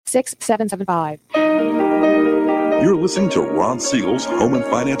6775. You're listening to Ron Siegel's Home and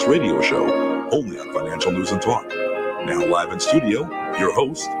Finance Radio Show, only on Financial News and Talk. Now live in studio, your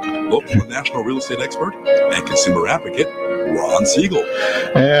host, local and national real estate expert and consumer advocate, Ron Siegel.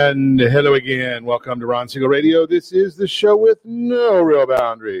 And hello again. Welcome to Ron Siegel Radio. This is the show with no real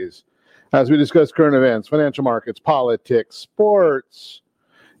boundaries, as we discuss current events, financial markets, politics, sports,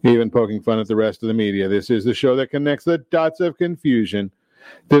 even poking fun at the rest of the media. This is the show that connects the dots of confusion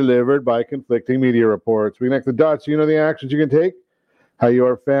delivered by conflicting media reports. We connect the dots so you know the actions you can take, how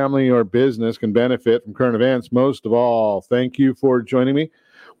your family or business can benefit from current events. Most of all, thank you for joining me.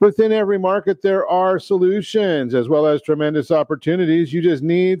 Within every market, there are solutions as well as tremendous opportunities. You just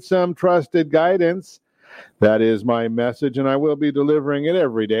need some trusted guidance. That is my message, and I will be delivering it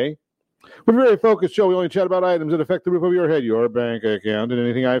every day. We're a very focused show. We only chat about items that affect the roof over your head, your bank account, and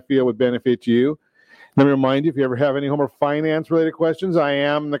anything I feel would benefit you. Let me remind you, if you ever have any home or finance-related questions, I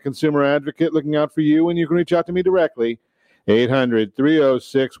am the consumer advocate looking out for you, and you can reach out to me directly.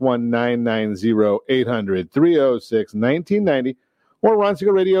 800-306-1990, 800-306-1990, or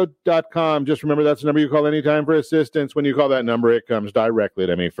RonSiegelRadio.com. Just remember, that's the number you call anytime for assistance. When you call that number, it comes directly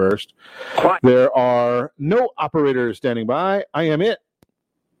to me first. There are no operators standing by. I am it.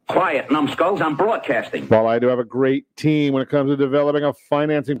 Quiet, numbskulls, I'm broadcasting. While I do have a great team when it comes to developing a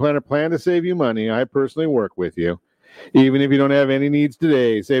financing plan or plan to save you money, I personally work with you. Even if you don't have any needs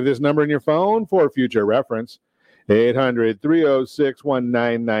today, save this number in your phone for future reference.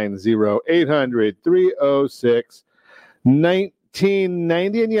 800-306-1990,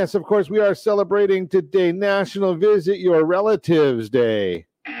 800-306-1990. And yes, of course, we are celebrating today National Visit Your Relatives Day.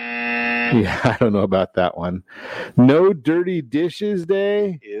 Yeah, I don't know about that one. No Dirty Dishes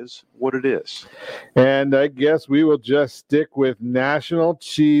Day is what it is. And I guess we will just stick with National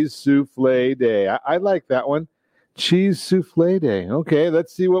Cheese Souffle Day. I like that one. Cheese Souffle Day. Okay,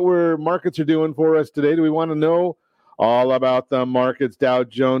 let's see what markets are doing for us today. Do we want to know all about the markets? Dow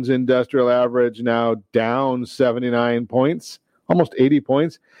Jones Industrial Average now down 79 points, almost 80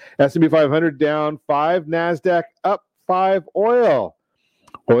 points. S&P 500 down 5. NASDAQ up 5. Oil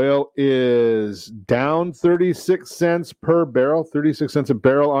is down 36 cents per barrel, 36 cents a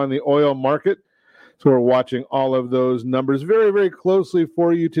barrel on the oil market. So we're watching all of those numbers very, very closely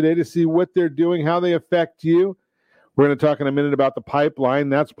for you today to see what they're doing, how they affect you. We're going to talk in a minute about the pipeline.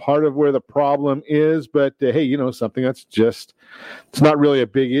 That's part of where the problem is. But, hey, something that's it's not really a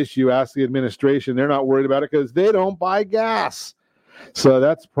big issue. Ask the administration. They're not worried about it because they don't buy gas. So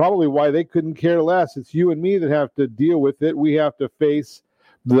that's probably why they couldn't care less. It's you and me that have to deal with it. We have to face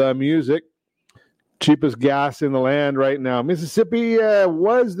the music. Cheapest gas in the land right now. Mississippi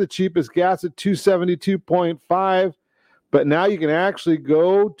was the cheapest gas at $272.5, but now you can actually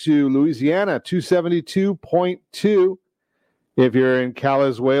go to Louisiana, $272.2. If you're in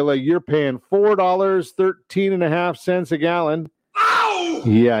Calizuela, you're paying $4.13.5 a gallon. Ow!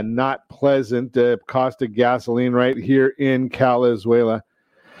 Yeah, not pleasant. Cost of gasoline right here in Calizuela.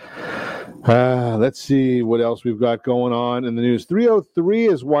 Let's see what else we've got going on in the news. 303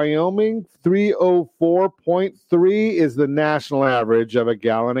 is Wyoming. 304.3 is the national average of a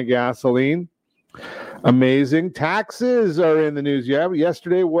gallon of gasoline. Amazing. Taxes are in the news. Yeah,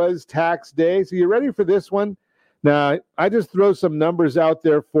 yesterday was tax day. So you ready for this one? Now, I just throw some numbers out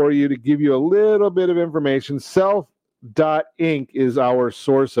there for you to give you a little bit of information. Self.Inc. is our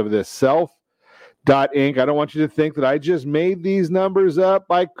source of this. Self.Inc. I don't want you to think that I just made these numbers up.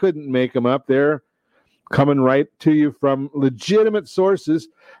 I couldn't make them up. They're coming right to you from legitimate sources.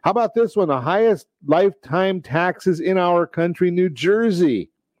 How about this one? The highest lifetime taxes in our country, New Jersey.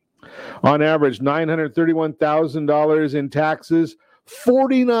 On average, $931,000 in taxes,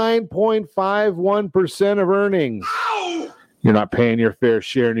 49.51% of earnings. Ow! You're not paying your fair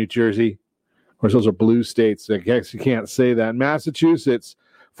share, New Jersey. Of course, those are blue states. I guess you can't say that. Massachusetts,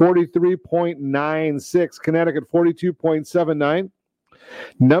 43.96. Connecticut, 42.79.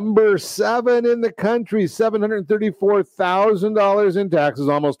 Number 7 in the country, $734,000 in taxes,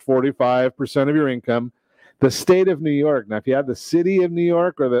 almost 45% of your income. The state of New York. Now, if you have the city of New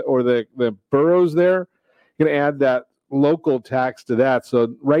York or the boroughs there, you're going to add that local tax to that.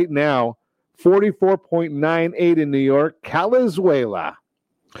 So right now, 44.98 in New York. Calizuela,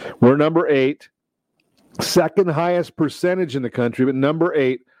 we're number 8. Second highest percentage in the country, but number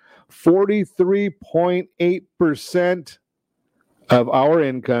 8, 43.8% of our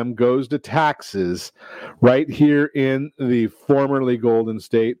income goes to taxes right here in the formerly Golden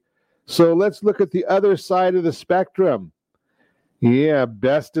State. So let's look at the other side of the spectrum. Yeah,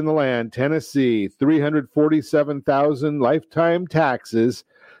 best in the land, Tennessee, $347,000 lifetime taxes,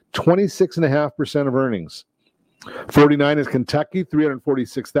 26.5% of earnings. 49 is Kentucky,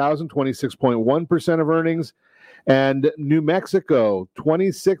 346,000, 26.1% of earnings. And New Mexico,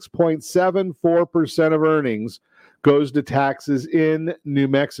 26.74% of earnings goes to taxes in New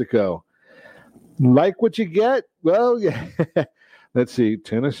Mexico. Like what you get? Well, yeah. Let's see.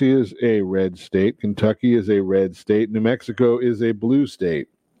 Tennessee is a red state. Kentucky is a red state. New Mexico is a blue state.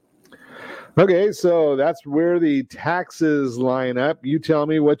 Okay, so that's where the taxes line up. You tell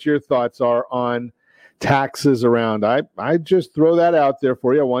me what your thoughts are on taxes around. I just throw that out there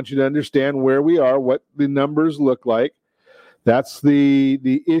for you. I want you to understand where we are, what the numbers look like. That's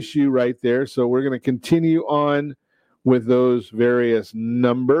the issue right there. So we're going to continue on with those various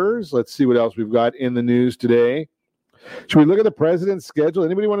numbers. Let's see what else we've got in the news today. Should we look at the president's schedule?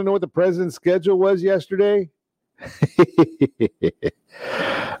 Anybody want to know what the president's schedule was yesterday?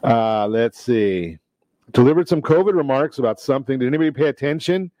 Let's see. Delivered some COVID remarks about something. Did anybody pay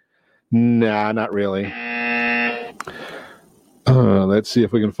attention? Nah, not really. Let's see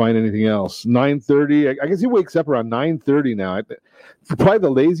if we can find anything else. 9:30. I guess he wakes up around 9:30 now. Probably the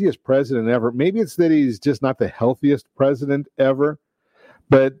laziest president ever. Maybe it's that he's just not the healthiest president ever.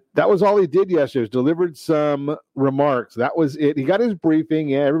 But that was all he did yesterday, was delivered some remarks. That was it. He got his briefing.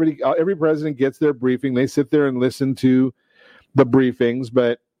 Yeah, every president gets their briefing. They sit there and listen to the briefings.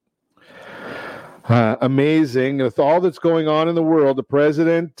 But amazing. With all that's going on in the world, the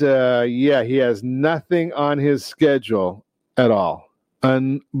president, he has nothing on his schedule at all.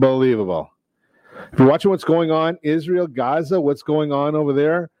 Unbelievable. If you're watching what's going on, Israel, Gaza, what's going on over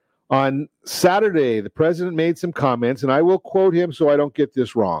there, on Saturday, the president made some comments, and I will quote him so I don't get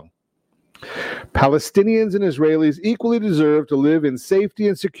this wrong. Palestinians and Israelis equally deserve to live in safety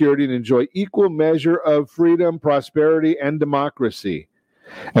and security and enjoy equal measure of freedom, prosperity, and democracy.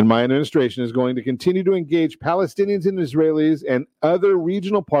 And my administration is going to continue to engage Palestinians and Israelis and other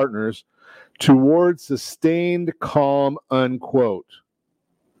regional partners towards sustained calm, unquote.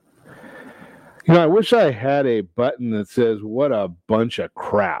 You know, I wish I had a button that says, what a bunch of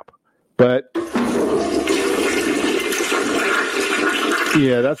crap. But,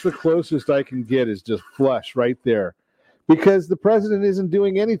 yeah, that's the closest I can get, is just flush right there. Because the president isn't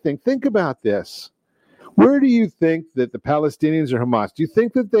doing anything. Think about this. Where do you think that the Palestinians or Hamas, do you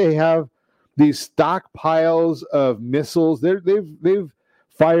think that they have these stockpiles of missiles? They've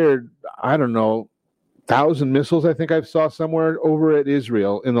fired, I don't know, 1,000 missiles, I think I saw somewhere, over at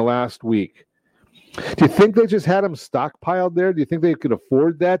Israel in the last week. Do you think they just had them stockpiled there? Do you think they could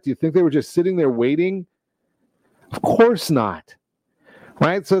afford that? Do you think they were just sitting there waiting? Of course not.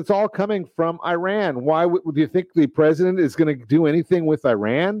 Right? So it's all coming from Iran. Why do you think the president is going to do anything with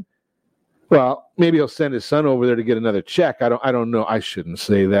Iran? Well, maybe he'll send his son over there to get another check. I don't know. I shouldn't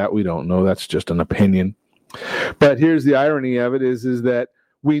say that. We don't know. That's just an opinion. But here's the irony of it is that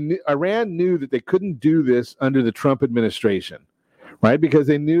Iran knew that they couldn't do this under the Trump administration. Right? Because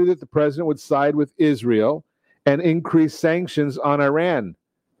they knew that the president would side with Israel and increase sanctions on Iran.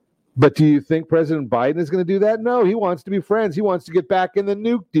 But do you think President Biden is going to do that? No, he wants to be friends. He wants to get back in the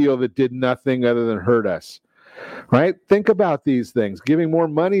nuke deal that did nothing other than hurt us. Right? Think about these things, giving more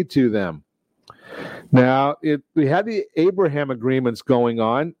money to them. Now, we had the Abraham agreements going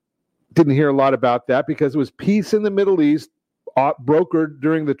on. Didn't hear a lot about that because it was peace in the Middle East brokered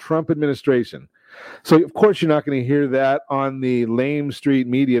during the Trump administration. So, of course, you're not going to hear that on the lame street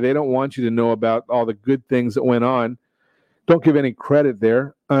media. They don't want you to know about all the good things that went on. Don't give any credit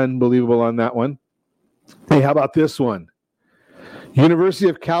there. Unbelievable on that one. Hey, how about this one? University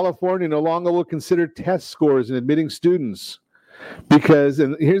of California no longer will consider test scores in admitting students because,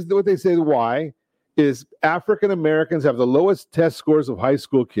 and here's what they say why, is African Americans have the lowest test scores of high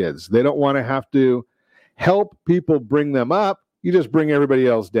school kids. They don't want to have to help people bring them up. You just bring everybody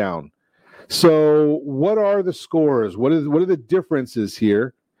else down. So what are the scores? What are the differences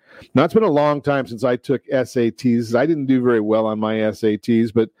here? Now, it's been a long time since I took SATs. I didn't do very well on my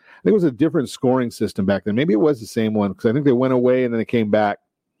SATs, but I think it was a different scoring system back then. Maybe it was the same one because I think they went away and then they came back.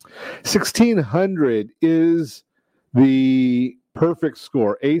 1,600 is the perfect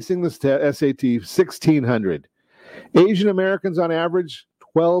score. Acing the SAT, 1,600. Asian Americans on average,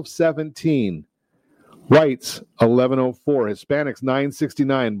 1,217. Whites, 1104. Hispanics,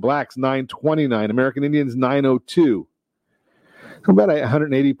 969. Blacks, 929. American Indians, 902. About a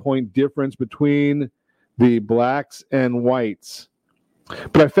 180-point difference between the blacks and whites.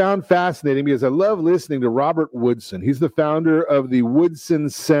 But I found fascinating because I love listening to Robert Woodson. He's the founder of the Woodson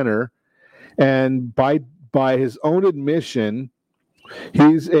Center. And by his own admission,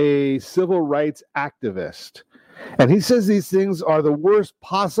 he's a civil rights activist. And he says these things are the worst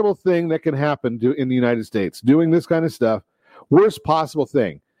possible thing that can happen in the United States. Doing this kind of stuff, worst possible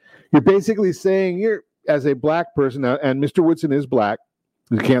thing. You're basically saying as a black person, and Mr. Woodson is black.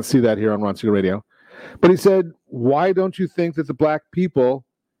 You can't see that here on Ron Siegel Radio. But he said, why don't you think that the black people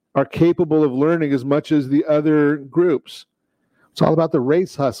are capable of learning as much as the other groups? It's all about the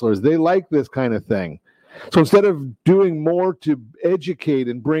race hustlers. They like this kind of thing. So instead of doing more to educate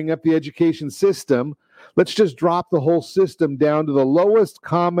and bring up the education system, let's just drop the whole system down to the lowest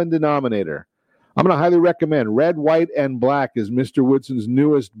common denominator. I'm going to highly recommend Red, White, and Black is Mr. Woodson's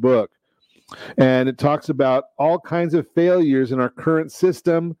newest book. And it talks about all kinds of failures in our current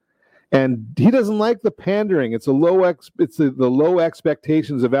system. And he doesn't like the pandering. It's the low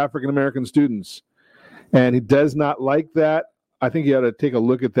expectations of African-American students. And he does not like that. I think you ought to take a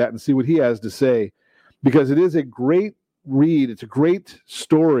look at that and see what he has to say, because it is a great read. It's a great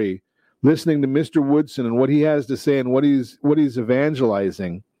story listening to Mr. Woodson and what he has to say and what he's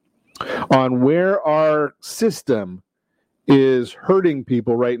evangelizing on where our system is hurting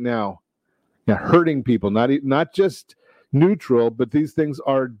people right now. Yeah, hurting people, not just neutral, but these things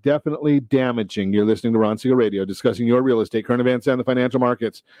are definitely damaging. You're listening to Ron Siegel Radio, discussing your real estate, current events, and the financial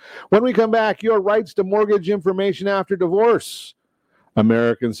markets. When we come back, your rights to mortgage information after divorce.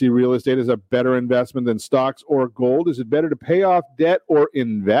 Americans see real estate as a better investment than stocks or gold. Is it better to pay off debt or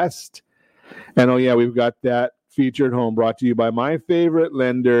invest? And oh yeah, we've got that featured home brought to you by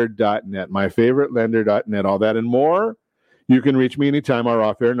myfavoritelender.net. Myfavoritelender.net. All that and more. You can reach me anytime. Our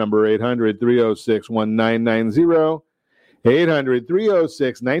off-air number, 800-306-1990.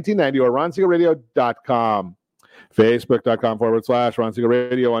 800-306-1990 or RonSiegelRadio.com. Facebook.com/Ron Siegel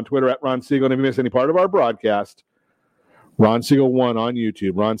Radio. On Twitter @Ron Siegel. And if you missed any part of our broadcast, Ron Siegel 1 on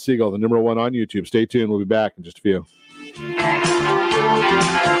YouTube. Ron Siegel, the number 1 on YouTube. Stay tuned. We'll be back in just a few.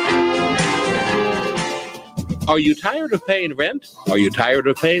 Are you tired of paying rent? Are you tired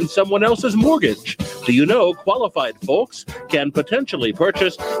of paying someone else's mortgage? Do you know qualified folks can potentially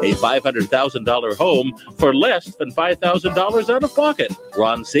purchase a $500,000 home for less than $5,000 out of pocket?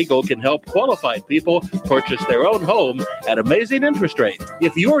 Ron Siegel can help qualified people purchase their own home at amazing interest rates.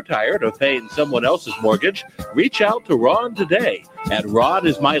 If you're tired of paying someone else's mortgage, reach out to Ron today at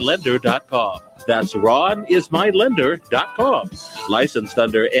ronismylender.com. That's ronismylender.com. Licensed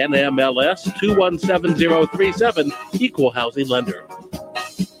under NMLS 217037, Equal Housing Lender.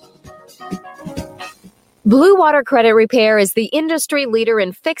 Blue Water Credit Repair is the industry leader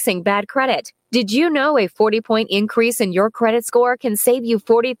in fixing bad credit. Did you know a 40-point increase in your credit score can save you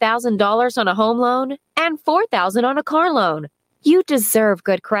 $40,000 on a home loan and $4,000 on a car loan? You deserve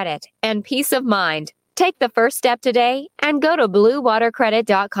good credit and peace of mind. Take the first step today and go to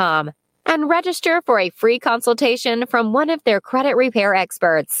bluewatercredit.com and register for a free consultation from one of their credit repair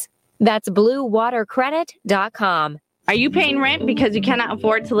experts. That's bluewatercredit.com. Are you paying rent because you cannot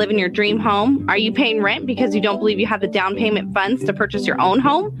afford to live in your dream home? Are you paying rent because you don't believe you have the down payment funds to purchase your own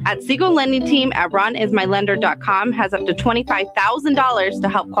home? At Siegel Lending Team at RonIsMyLender.com has up to $25,000 to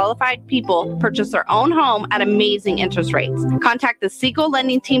help qualified people purchase their own home at amazing interest rates. Contact the Siegel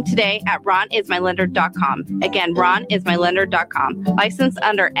Lending Team today at RonIsMyLender.com. Again, RonIsMyLender.com. Licensed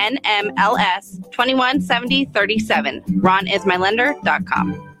under NMLS 217037.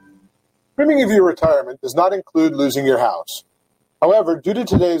 RonIsMyLender.com. Dreaming of your retirement does not include losing your house. However, due to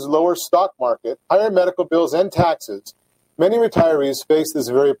today's lower stock market, higher medical bills, and taxes, many retirees face this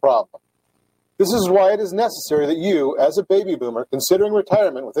very problem. This is why it is necessary that you, as a baby boomer considering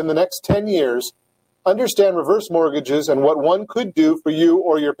retirement within the next 10 years, understand reverse mortgages and what one could do for you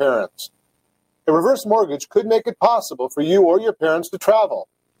or your parents. A reverse mortgage could make it possible for you or your parents to travel,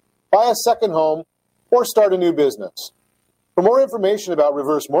 buy a second home, or start a new business. For more information about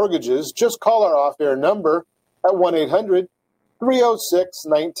reverse mortgages, just call our off-air number at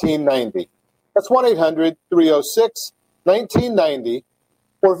 1-800-306-1990. That's 1-800-306-1990,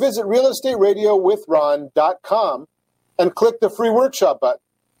 or visit realestatewithron.com and click the free workshop button.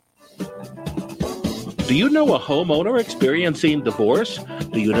 Do you know a homeowner experiencing divorce?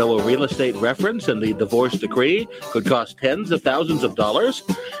 Do you know a real estate reference and the divorce decree could cost tens of thousands of dollars?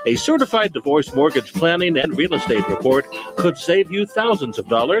 A certified divorce mortgage planning and real estate report could save you thousands of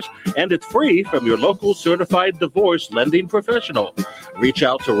dollars, and it's free from your local certified divorce lending professional. Reach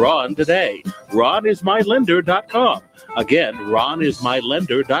out to Ron today. RonIsMyLender.com. Again,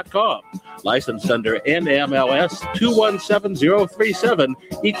 RonIsMyLender.com. Licensed under NMLS 217037,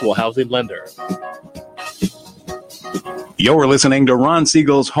 Equal Housing Lender. You're listening to Ron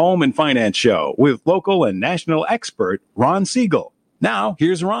Siegel's Home and Finance Show with local and national expert Ron Siegel. Now,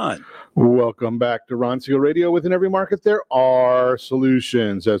 here's Ron. Welcome back to Ron Siegel Radio. Within every market, there are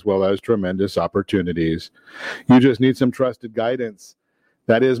solutions as well as tremendous opportunities. You just need some trusted guidance.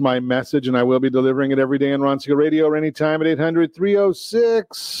 That is my message, and I will be delivering it every day on Ron Siegel Radio or anytime at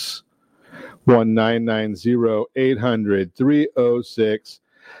 800-306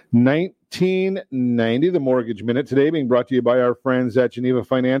 1990-800-306-1990. The Mortgage Minute today being brought to you by our friends at Geneva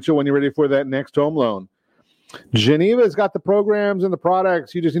Financial. When you're ready for that next home loan, Geneva's got the programs and the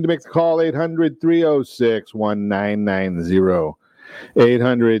products. You just need to make the call, 800-306-1990.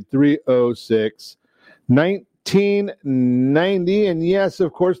 800-306-1990. And yes,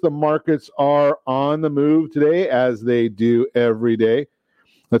 of course, the markets are on the move today, as they do every day.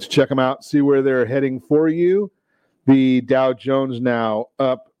 Let's check them out, see where they're heading for you. The Dow Jones now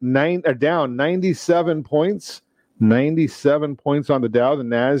down 97 points. 97 points on the Dow. The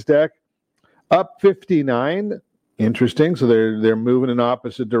NASDAQ up 59. Interesting. So they're moving in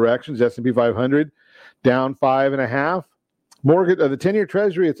opposite directions. S&P 500 down 5.5. Mortgage, the 10-year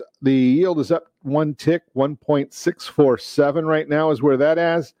Treasury, the yield is up one tick, 1.647 right now is where that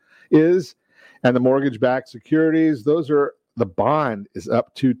is. And the mortgage-backed securities, the bond is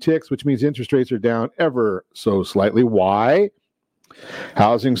up 2 ticks, which means interest rates are down ever so slightly. Why?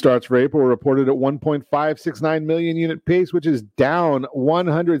 Housing starts for April were reported at 1.569 million unit pace, which is down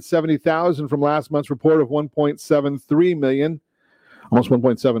 170,000 from last month's report of 1.73 million, almost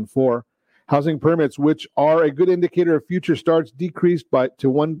 1.74. Housing permits, which are a good indicator of future starts, decreased to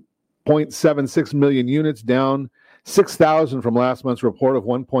 1.76 million units, down 6,000 from last month's report of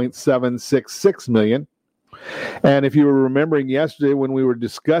 1.766 million. And if you were remembering yesterday when we were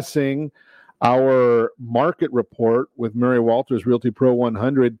discussing our market report with Mary Walters, Realty Pro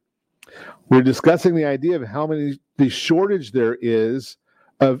 100, we're discussing the idea of the shortage there is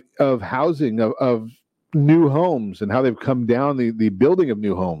of housing, of new homes, and how they've come down the building of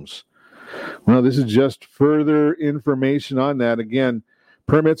new homes. Well, this is just further information on that. Again,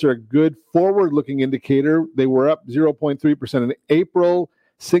 permits are a good forward-looking indicator. They were up 0.3% in April.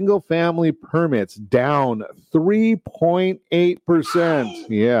 Single-family permits down 3.8%.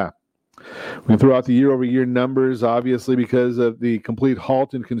 Yeah. We can throw out the year-over-year numbers, obviously, because of the complete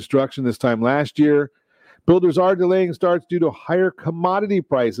halt in construction this time last year. Builders are delaying starts due to higher commodity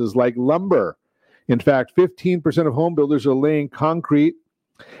prices like lumber. In fact, 15% of home builders are laying concrete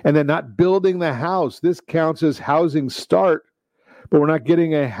and then not building the house. This counts as housing start, but we're not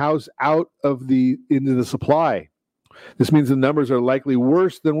getting a house out of into the supply. This means the numbers are likely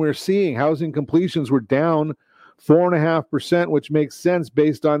worse than we're seeing. Housing completions were down 4.5%, which makes sense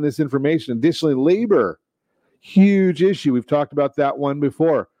based on this information. Additionally, labor, huge issue. We've talked about that one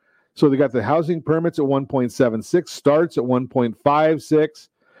before. So they got the housing permits at 1.76, starts at 1.56,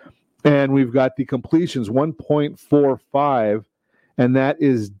 and we've got the completions 1.45. And that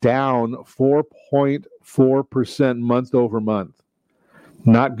is down 4.4% month over month.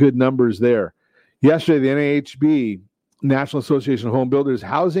 Not good numbers there. Yesterday, the NAHB, National Association of Home Builders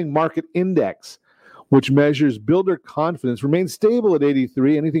Housing Market Index, which measures builder confidence, remains stable at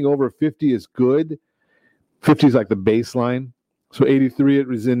 83. Anything over 50 is good. 50 is like the baseline. So 83, it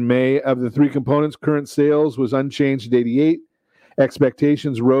was in May. Of the three components, current sales was unchanged at 88.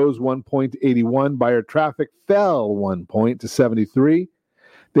 Expectations rose 1 point to 81. Buyer traffic fell 1 point to 73.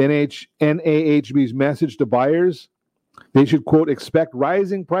 The NAHB's message to buyers, they should, quote, expect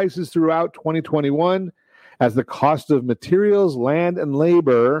rising prices throughout 2021 as the cost of materials, land, and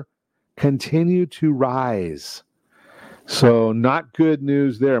labor continue to rise. So not good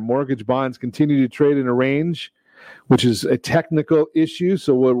news there. Mortgage bonds continue to trade in a range, which is a technical issue.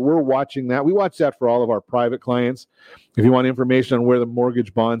 So we're watching that. We watch that for all of our private clients. If you want information on where the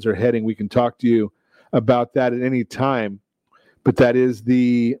mortgage bonds are heading, we can talk to you about that at any time. But that is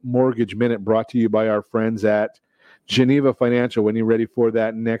the Mortgage Minute brought to you by our friends at Geneva Financial. When you're ready for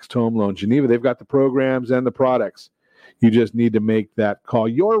that next home loan, Geneva, they've got the programs and the products. You just need to make that call.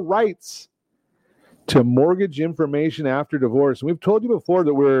 Your rights to mortgage information after divorce. And we've told you before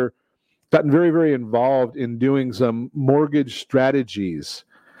that we're gotten very, very involved in doing some mortgage strategies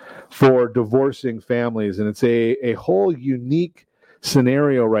for divorcing families. And it's a whole unique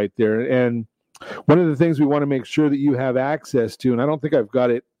scenario right there. And one of the things we want to make sure that you have access to, and I don't think I've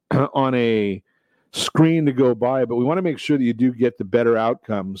got it on a screen to go by, but we want to make sure that you do get the better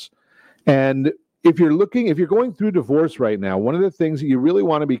outcomes. And if you're going through divorce right now, one of the things that you really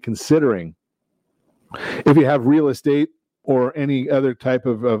want to be considering, if you have real estate or any other type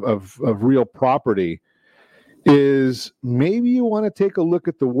of real property, is maybe you want to take a look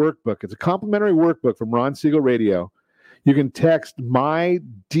at the workbook. It's a complimentary workbook from Ron Siegel Radio. You can text my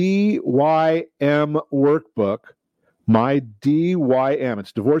DYM workbook, my DYM.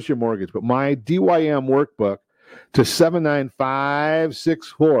 It's Divorce Your Mortgage, but my DYM workbook to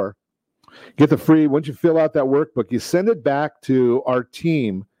 79564. Get the free, once you fill out that workbook, you send it back to our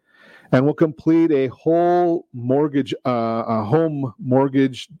team, and we'll complete a whole mortgage, home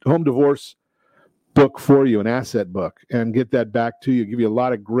divorce book for you, an asset book, and get that back to you, give you a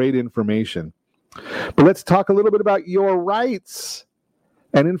lot of great information. But let's talk a little bit about your rights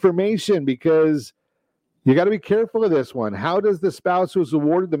and information, because you got to be careful of this one. How does the spouse who was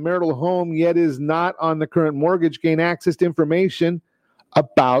awarded the marital home yet is not on the current mortgage gain access to information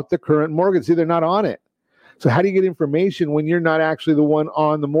about the current mortgage? See, they're not on it. So how do you get information when you're not actually the one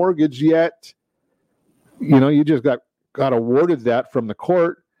on the mortgage yet? You just got awarded that from the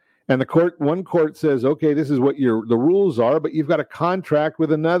court, and one court says, okay, this is what the rules are, but you've got a contract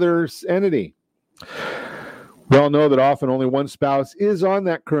with another entity. We all know that often only one spouse is on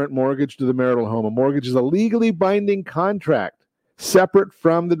that current mortgage to the marital home. A mortgage is a legally binding contract separate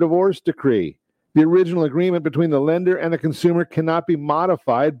from the divorce decree. The original agreement between the lender and the consumer cannot be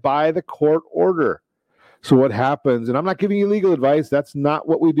modified by the court order. So what happens, and I'm not giving you legal advice, that's not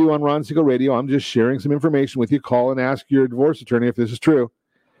what we do on Ron Siegel Radio. I'm just sharing some information with you. Call and ask your divorce attorney if this is true.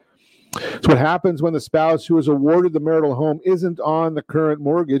 So what happens when the spouse who is awarded the marital home isn't on the current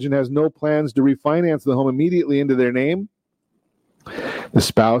mortgage and has no plans to refinance the home immediately into their name? The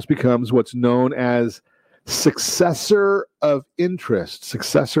spouse becomes what's known as successor of interest.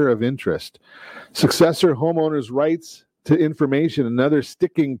 Successor of interest. Successor homeowners' rights to information, another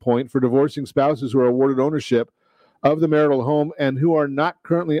sticking point for divorcing spouses who are awarded ownership of the marital home and who are not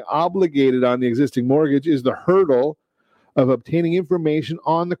currently obligated on the existing mortgage, is the hurdle of obtaining information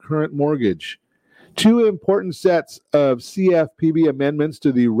on the current mortgage. Two important sets of CFPB amendments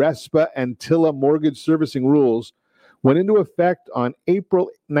to the RESPA and TILA mortgage servicing rules went into effect on April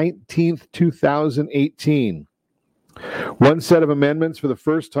 19th, 2018. One set of amendments for the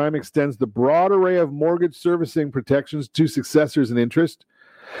first time extends the broad array of mortgage servicing protections to successors in interest,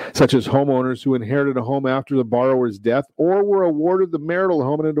 such as homeowners who inherited a home after the borrower's death or were awarded the marital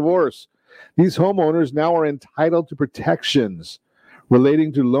home in a divorce. These homeowners now are entitled to protections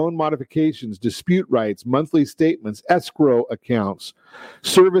relating to loan modifications, dispute rights, monthly statements, escrow accounts,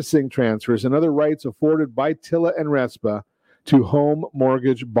 servicing transfers, and other rights afforded by TILA and RESPA to home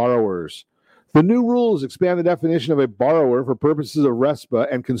mortgage borrowers. The new rules expand the definition of a borrower for purposes of RESPA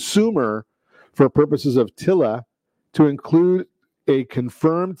and consumer for purposes of TILA to include a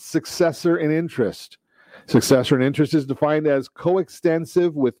confirmed successor in interest. Successor in interest is defined as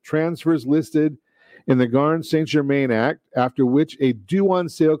coextensive with transfers listed in the Garn-Saint-Germain Act, after which a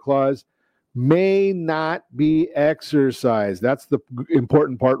due-on-sale clause may not be exercised. That's the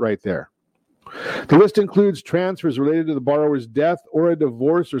important part right there. The list includes transfers related to the borrower's death or a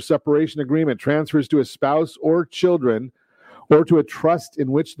divorce or separation agreement, transfers to a spouse or children, or to a trust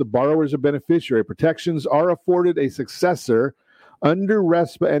in which the borrower is a beneficiary. Protections are afforded a successor under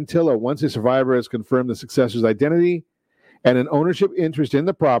RESPA and TILA once a survivor has confirmed the successor's identity and an ownership interest in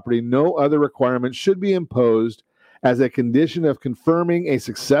the property. No other requirement should be imposed as a condition of confirming a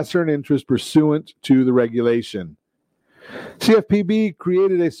successor in interest pursuant to the regulation. CFPB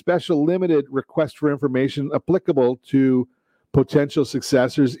created a special limited request for information applicable to potential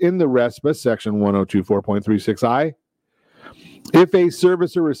successors in the RESPA, Section 1024.36I. If a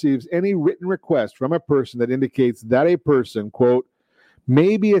servicer receives any written request from a person that indicates that a person, quote,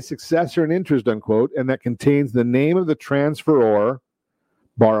 may be a successor in interest, unquote, and that contains the name of the transferor,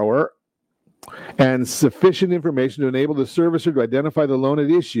 borrower, and sufficient information to enable the servicer to identify the loan at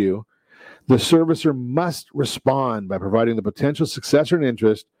issue, the servicer must respond by providing the potential successor in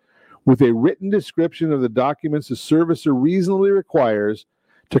interest with a written description of the documents the servicer reasonably requires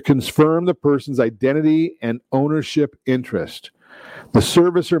to confirm the person's identity and ownership interest. The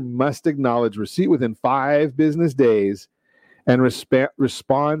servicer must acknowledge receipt within 5 business days and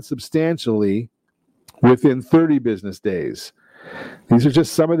respond substantially within 30 business days. These are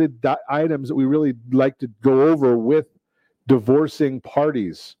just some of the items that we really like to go over with divorcing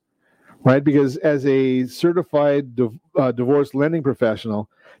parties, right? Because as a certified divorce lending professional,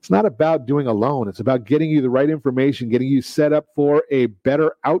 it's not about doing a loan. It's about getting you the right information, getting you set up for a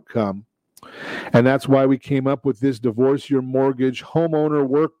better outcome. And that's why we came up with this Divorce Your Mortgage Homeowner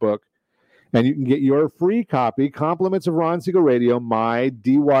Workbook. And you can get your free copy, compliments of Ron Siegel Radio, my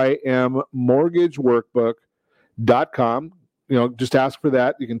DYM Mortgage Workbook.com. Just ask for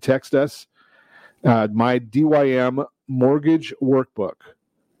that. You can text us, my DYM Mortgage Workbook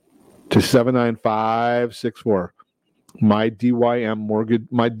to 79564. My DYM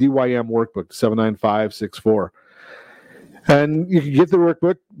Workbook to 79564. And you can get the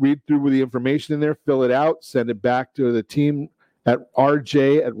workbook, read through with the information in there, fill it out, send it back to the team at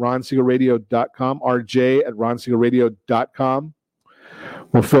rj@ronsiegelradio.com, rj@ronsiegelradio.com.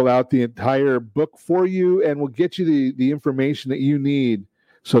 We'll fill out the entire book for you, and we'll get you the information that you need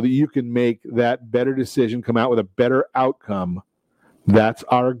so that you can make that better decision, come out with a better outcome That's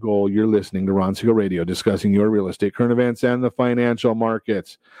our goal. You're listening to Ron Siegel Radio, discussing your real estate, current events, and the financial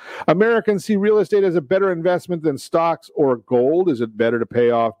markets. Americans see real estate as a better investment than stocks or gold. Is it better to pay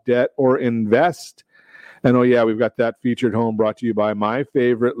off debt or invest? And oh yeah, we've got that featured home brought to you by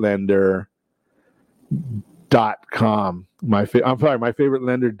myfavouritelender.com.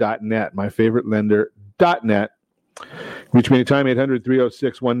 myfavouritelender.net. myfavouritelender.net. Reach me anytime,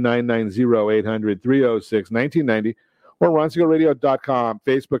 800-306-1990, 800-306-1990. Or RonSiegelRadio.com,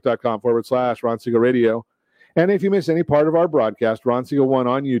 Facebook.com/Ron Siegel Radio. And if you miss any part of our broadcast, Ron Siegel 1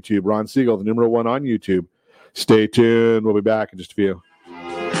 on YouTube, Ron Siegel, the number 1 on YouTube. Stay tuned. We'll be back in just a few.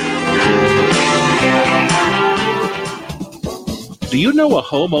 Do you know a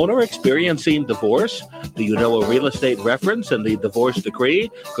homeowner experiencing divorce? Do you know a real estate reference and the divorce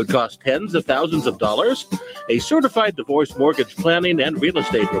decree could cost tens of thousands of dollars? A certified divorce mortgage planning and real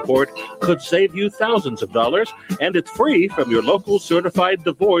estate report could save you thousands of dollars, and it's free from your local certified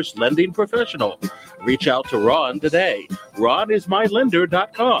divorce lending professional. Reach out to Ron today.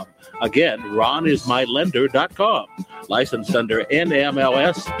 RonIsMyLender.com. Again, RonIsMyLender.com. Licensed under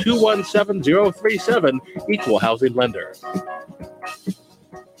NMLS 217037, Equal Housing Lender.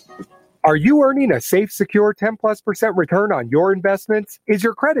 Are you earning a safe, secure 10+% return on your investments? Is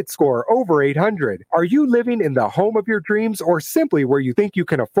your credit score over 800? Are you living in the home of your dreams or simply where you think you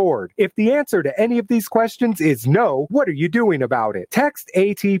can afford? If the answer to any of these questions is no, what are you doing about it? Text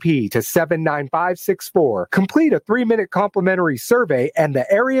ATP to 79564. Complete a 3-minute complimentary survey, and the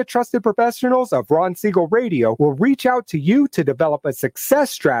area trusted professionals of Ron Siegel Radio will reach out to you to develop a success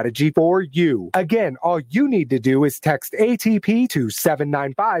strategy for you. Again, all you need to do is text ATP to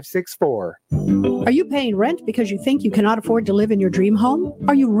 79564. Are you paying rent because you think you cannot afford to live in your dream home?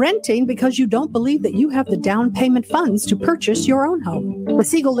 Are you renting because you don't believe that you have the down payment funds to purchase your own home? The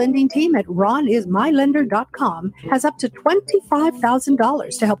Siegel Lending Team at RonIsMyLender.com has up to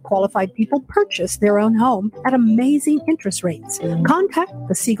 $25,000 to help qualified people purchase their own home at amazing interest rates. Contact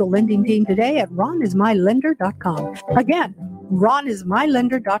the Siegel Lending Team today at RonIsMyLender.com. Again,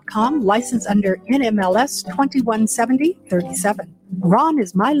 RonIsMyLender.com, licensed under NMLS 217037.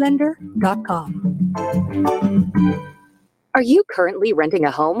 RonIsMyLender.com. Are you currently renting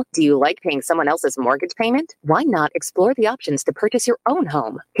a home? Do you like paying someone else's mortgage payment? Why not explore the options to purchase your own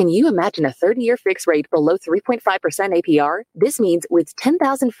home? Can you imagine a 30-year fixed rate below 3.5% APR? This means with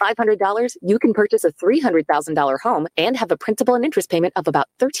 $10,500, you can purchase a $300,000 home and have a principal and interest payment of about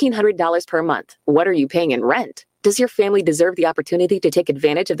 $1,300 per month. What are you paying in rent? Does your family deserve the opportunity to take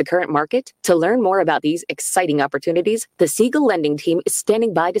advantage of the current market? To learn more about these exciting opportunities, the Siegel Lending Team is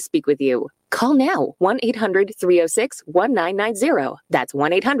standing by to speak with you. Call now, 1-800-306-1990. That's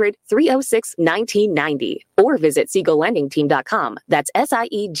 1-800-306-1990. Or visit SiegelLendingTeam.com. That's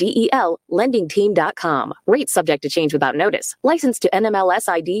SIEGEL LendingTeam.com. Rates subject to change without notice. Licensed to NMLS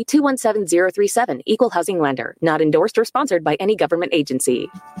ID 217037. Equal Housing Lender. Not endorsed or sponsored by any government agency.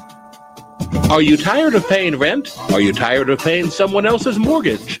 Are you tired of paying rent? Are you tired of paying someone else's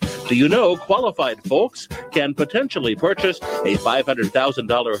mortgage? Do you know qualified folks can potentially purchase a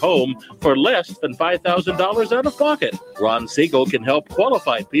 $500,000 home for less than $5,000 out of pocket? Ron Siegel can help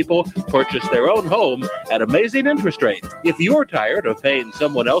qualified people purchase their own home at amazing interest rates. If you're tired of paying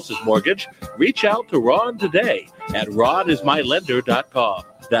someone else's mortgage, reach out to Ron today at RonIsMyLender.com.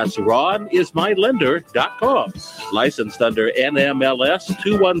 That's RonIsMyLender.com. Licensed under NMLS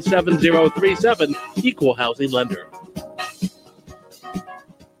 217037, Equal Housing Lender.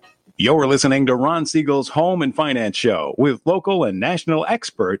 You're listening to Ron Siegel's Home and Finance Show with local and national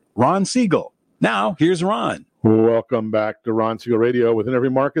expert Ron Siegel. Now, here's Ron. Welcome back to Ron Siegel Radio. Within every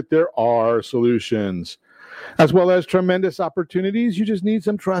market, there are solutions, as well as tremendous opportunities. You just need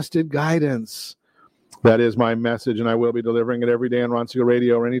some trusted guidance. That is my message, and I will be delivering it every day on Ron Siegel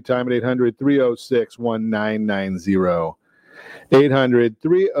Radio or anytime at 800-306-1990.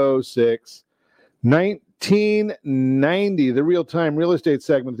 800-306-1990. The real-time real estate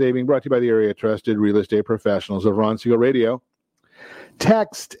segment today being brought to you by the area trusted real estate professionals of Ron Siegel Radio.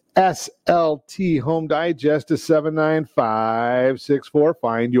 Text SLT Home Digest to 79564.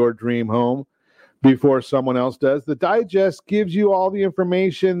 Find your dream home before someone else does. The digest gives you all the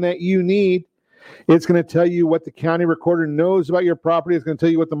information that you need. It's going to tell you what the county recorder knows about your property. It's going to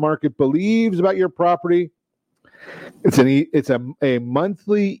tell you what the market believes about your property. It's a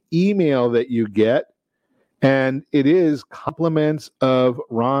monthly email that you get, and it is compliments of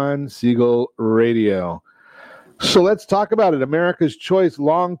Ron Siegel Radio. So let's talk about it. America's Choice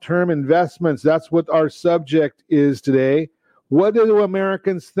Long-Term Investments. That's what our subject is today. What do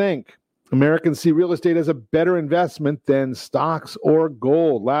Americans think? Americans see real estate as a better investment than stocks or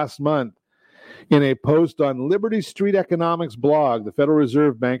gold. Last month, In a post on Liberty Street Economics blog, the Federal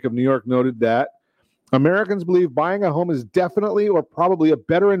Reserve Bank of New York noted that Americans believe buying a home is definitely or probably a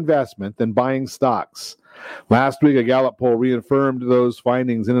better investment than buying stocks. Last week, a Gallup poll reaffirmed those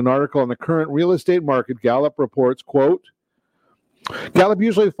findings. In an article on the current real estate market, Gallup reports, quote, Gallup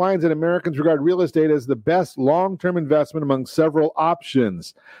usually finds that Americans regard real estate as the best long-term investment among several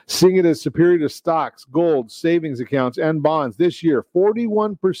options, seeing it as superior to stocks, gold, savings accounts, and bonds. This year,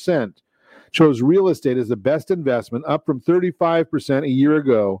 41% chose real estate as the best investment, up from 35% a year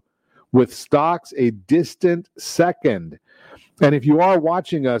ago, with stocks a distant second. And if you are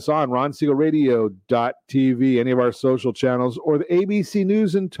watching us on RonSiegelRadio.tv, any of our social channels, or the ABC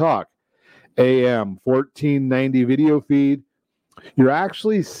News and Talk AM 1490 video feed, you're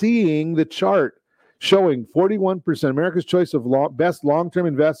actually seeing the chart showing 41%. America's choice of best long-term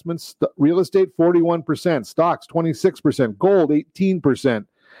investments, real estate 41%, stocks 26%, gold 18%,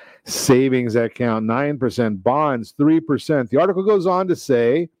 savings account 9%, bonds 3%. The article goes on to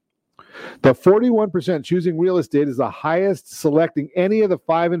say the 41% choosing real estate is the highest selecting any of the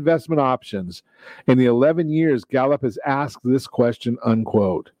 5 investment options in the 11 years Gallup has asked this question,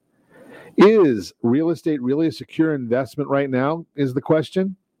 unquote. Is real estate really a secure investment right now, is the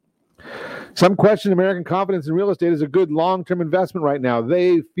question. Some question American confidence in real estate is a good long-term investment right now.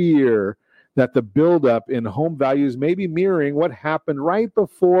 They fear that the buildup in home values may be mirroring what happened right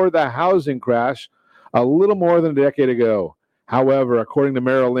before the housing crash a little more than a decade ago. However, according to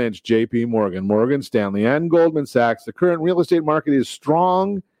Merrill Lynch, J.P. Morgan, Morgan Stanley, and Goldman Sachs, the current real estate market is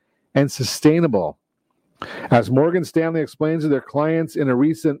strong and sustainable. As Morgan Stanley explains to their clients in a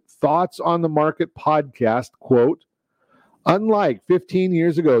recent Thoughts on the Market podcast, quote, unlike 15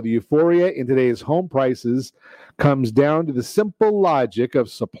 years ago, the euphoria in today's home prices comes down to the simple logic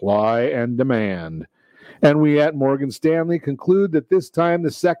of supply and demand. And we at Morgan Stanley conclude that this time the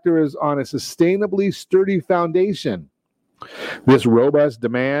sector is on a sustainably sturdy foundation. This robust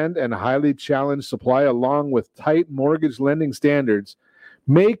demand and highly challenged supply, along with tight mortgage lending standards,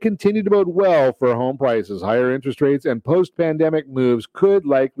 may continue to bode well for home prices. Higher interest rates and post-pandemic moves could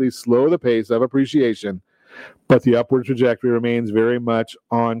likely slow the pace of appreciation, but the upward trajectory remains very much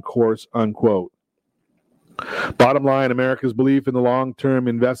on course, unquote. Bottom line, America's belief in the long-term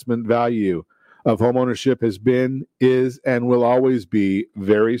investment value of homeownership has been, is, and will always be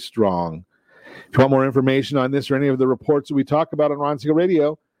very strong. If you want more information on this or any of the reports that we talk about on Ron Siegel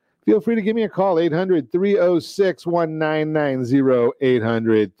Radio, feel free to give me a call, 800-306-1990,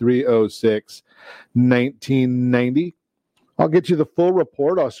 800-306-1990. I'll get you the full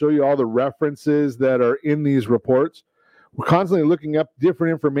report. I'll show you all the references that are in these reports. We're constantly looking up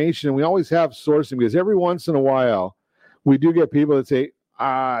different information, and we always have sourcing because every once in a while we do get people that say,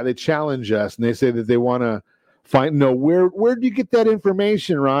 they challenge us, and they say that they want to where do you get that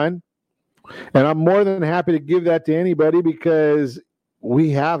information, Ron? And I'm more than happy to give that to anybody because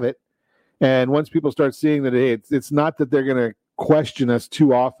we have it. And once people start seeing that, hey, it's not that they're going to question us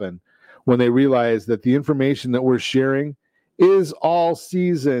too often when they realize that the information that we're sharing is all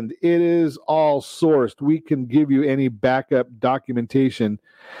seasoned. It is all sourced. We can give you any backup documentation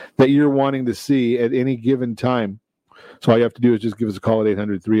that you're wanting to see at any given time. So all you have to do is just give us a call at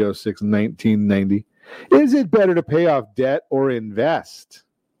 800-306-1990. Is it better to pay off debt or invest?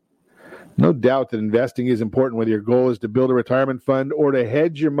 No doubt that investing is important, whether your goal is to build a retirement fund or to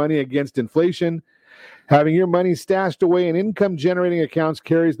hedge your money against inflation. Having your money stashed away in income-generating accounts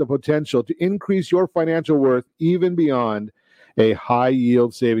carries the potential to increase your financial worth even beyond a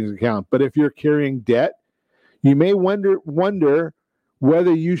high-yield savings account. But if you're carrying debt, you may wonder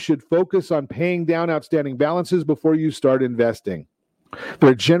whether you should focus on paying down outstanding balances before you start investing. There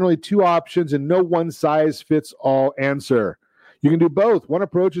are generally 2 options and no one-size-fits-all answer. You can do both. One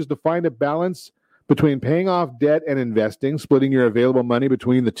approach is to find a balance between paying off debt and investing, splitting your available money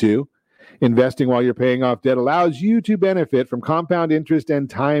between the two. Investing while you're paying off debt allows you to benefit from compound interest and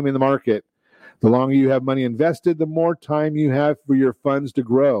time in the market. The longer you have money invested, the more time you have for your funds to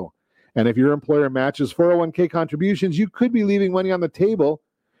grow. And if your employer matches 401k contributions, you could be leaving money on the table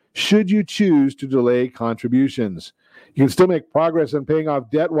should you choose to delay contributions. You can still make progress on paying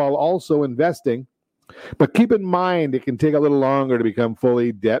off debt while also investing. But keep in mind, it can take a little longer to become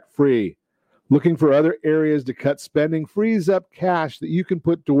fully debt-free. Looking for other areas to cut spending frees up cash that you can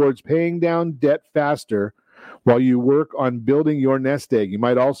put towards paying down debt faster while you work on building your nest egg. You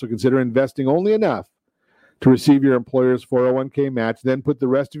might also consider investing only enough to receive your employer's 401k match, then put the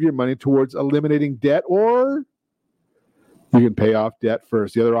rest of your money towards eliminating debt, or you can pay off debt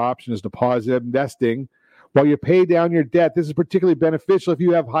first. The other option is to pause investing while you pay down your debt. This is particularly beneficial if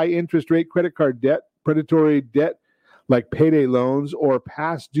you have high interest rate credit card debt, predatory debt like payday loans or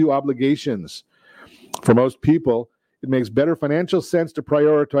past due obligations. For most people, it makes better financial sense to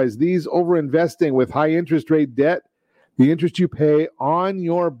prioritize these over investing with high interest rate debt. The interest you pay on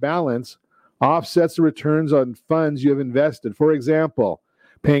your balance offsets the returns on funds you have invested. For example,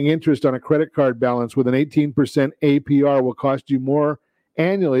 paying interest on a credit card balance with an 18% APR will cost you more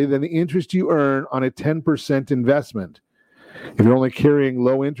annually than the interest you earn on a 10% investment. If you're only carrying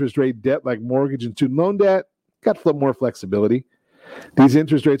low interest rate debt like mortgage and student loan debt, got more flexibility. These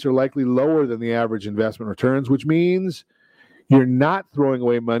interest rates are likely lower than the average investment returns, which means you're not throwing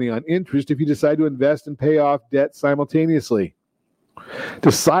away money on interest if you decide to invest and pay off debt simultaneously.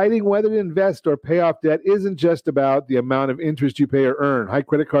 Deciding whether to invest or pay off debt isn't just about the amount of interest you pay or earn. High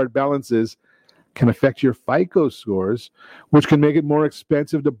credit card balances can affect your FICO scores, which can make it more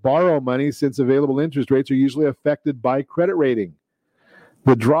expensive to borrow money since available interest rates are usually affected by credit rating.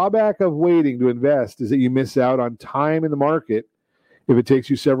 The drawback of waiting to invest is that you miss out on time in the market if it takes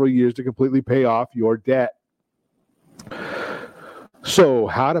you several years to completely pay off your debt. So,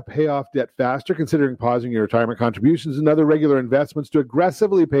 how to pay off debt faster, considering pausing your retirement contributions and other regular investments to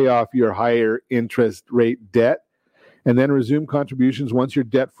aggressively pay off your higher interest rate debt, and then resume contributions once you're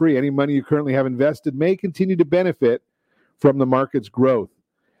debt-free. Any money you currently have invested may continue to benefit from the market's growth.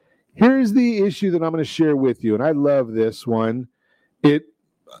 Here's the issue that I'm going to share with you, and I love this one. It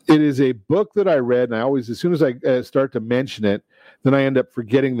is a book that I read, and I always, as soon as I start to mention it, then I end up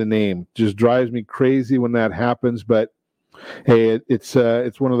forgetting the name. It just drives me crazy when that happens, but hey, it's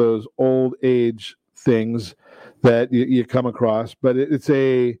one of those old age things that you come across, but it's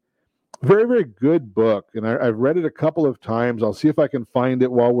a very, very good book, and I've read it a couple of times. I'll see if I can find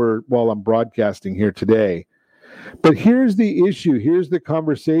it while I'm broadcasting here today. But here's the issue. Here's the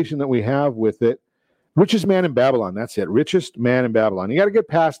conversation that we have with it. Richest Man in Babylon. That's it. Richest Man in Babylon. You got to get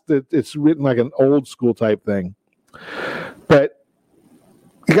past it. It's written like an old school type thing, but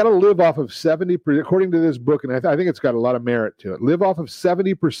you got to live off of 70%, according to this book, and I think it's got a lot of merit to it. Live off of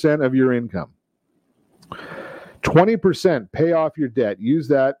 70% of your income. 20% pay off your debt. Use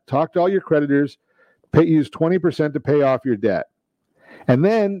that. Talk to all your creditors. Use 20% to pay off your debt. And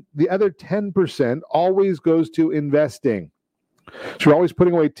then the other 10% always goes to investing. So you're always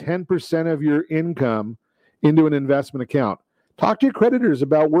putting away 10% of your income into an investment account. Talk to your creditors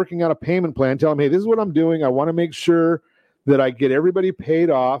about working out a payment plan. Tell them, hey, this is what I'm doing. I want to make sure that I get everybody paid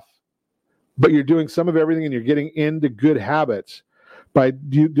off, but you're doing some of everything and you're getting into good habits by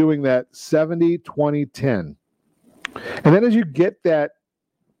doing that 70, 20, 10. And then as you get that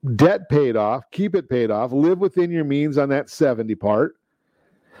debt paid off, keep it paid off, live within your means on that 70 part,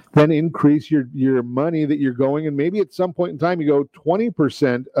 then increase your money that you're going, and maybe at some point in time you go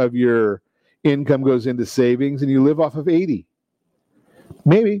 20% of your income goes into savings and you live off of 80.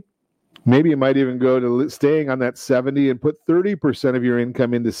 Maybe you might even go to staying on that 70 and put 30% of your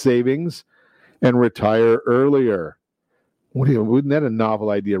income into savings and retire earlier. Wouldn't that a novel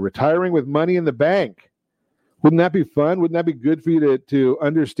idea? Retiring with money in the bank. Wouldn't that be fun? Wouldn't that be good for you to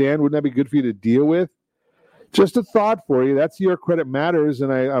understand? Wouldn't that be good for you to deal with? Just a thought for you. That's Your Credit Matters,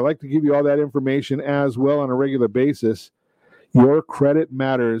 and I like to give you all that information as well on a regular basis. Your Credit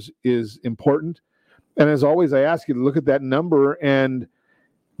Matters is important. And as always, I ask you to look at that number and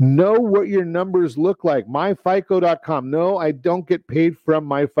know what your numbers look like. MyFICO.com. No, I don't get paid from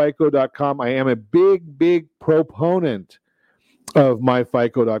MyFICO.com. I am a big, big proponent of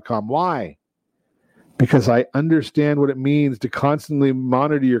MyFICO.com. Why? Because I understand what it means to constantly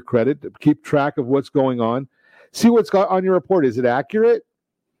monitor your credit, to keep track of what's going on, see what's got on your report. Is it accurate?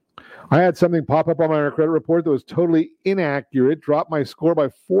 I had something pop up on my credit report that was totally inaccurate, dropped my score by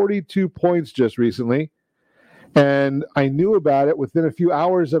 42 points just recently, and I knew about it within a few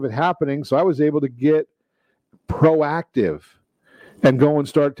hours of it happening, so I was able to get proactive and go and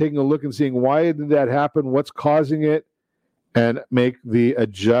start taking a look and seeing why did that happen, what's causing it, and make the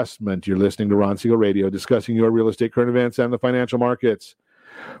adjustment. You're listening to Ron Siegel Radio, discussing your real estate, current events, and the financial markets.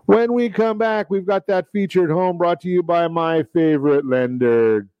 When we come back, we've got that featured home brought to you by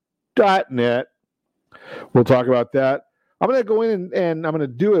myfavoritelender.net. We'll talk about that. I'm going to go in and I'm going to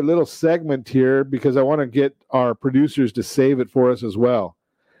do a little segment here because I want to get our producers to save it for us as well.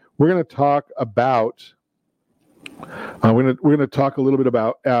 We're going to talk about we're going to talk a little bit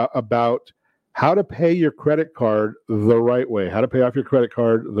about how to pay your credit card the right way, how to pay off your credit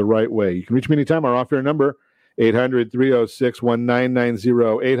card the right way. You can reach me anytime. Our off-air number,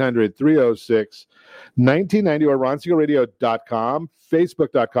 800-306-1990, 800-306-1990, or RonSiegelRadio.com,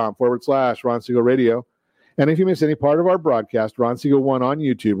 Facebook.com/Ron Siegel Radio. And if you miss any part of our broadcast, Ron Siegel 1 on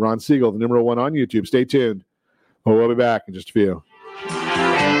YouTube, Ron Siegel, the number 1 on YouTube. Stay tuned. We'll be back in just a few.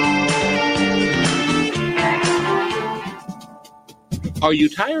 Are you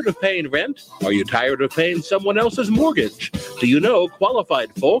tired of paying rent? Are you tired of paying someone else's mortgage? Do you know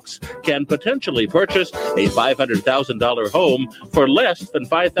qualified folks can potentially purchase a $500,000 home for less than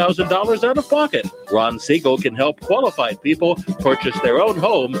 $5,000 out of pocket? Ron Siegel can help qualified people purchase their own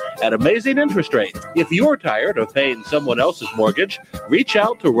home at amazing interest rates. If you're tired of paying someone else's mortgage, reach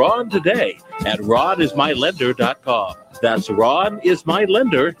out to Ron today at ronismylender.com. That's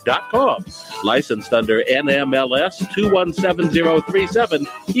ronismylender.com. Licensed under NMLS 217037,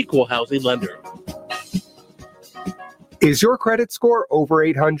 Equal Housing Lender. Is your credit score over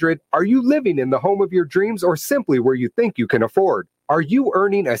 800? Are you living in the home of your dreams or simply where you think you can afford? Are you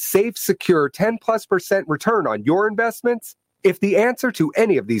earning a safe, secure 10+% return on your investments? If the answer to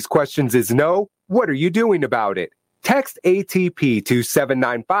any of these questions is no, what are you doing about it? Text ATP to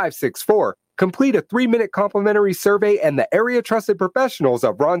 79564. Complete a 3-minute complimentary survey, and the area trusted professionals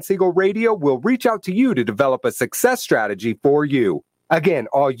of Ron Siegel Radio will reach out to you to develop a success strategy for you. Again,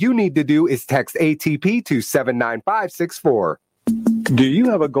 all you need to do is text ATP to 79564. Do you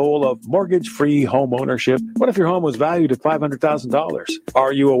have a goal of mortgage-free home ownership? What if your home was valued at $500,000?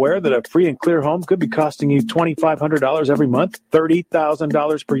 Are you aware that a free and clear home could be costing you $2,500 every month,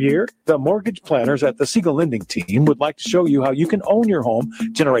 $30,000 per year? The mortgage planners at the Siegel Lending Team would like to show you how you can own your home,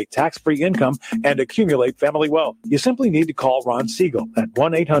 generate tax-free income, and accumulate family wealth. You simply need to call Ron Siegel at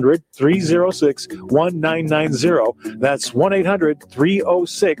 1-800-306-1990. That's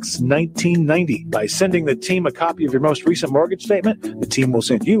 1-800-306-1990. By sending the team a copy of your most recent mortgage statement, the team will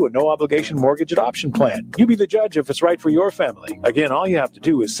send you a no-obligation mortgage adoption plan. You be the judge if it's right for your family. Again, all you have to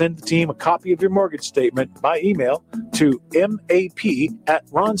do is send the team a copy of your mortgage statement by email to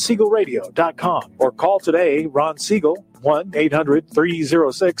map@ronsiegelradio.com or call today Ron Siegel,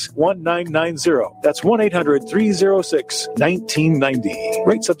 1-800-306-1990. That's 1-800-306-1990.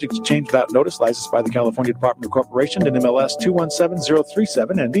 Rate subject to change without notice. Licensed by the California Department of Corporation and MLS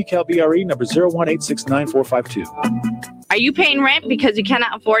 217037 and BCAL-BRE number 018694552. Are you paying rent because you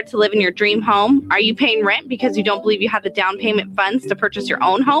cannot afford to live in your dream home? Are you paying rent because you don't believe you have the down payment funds to purchase your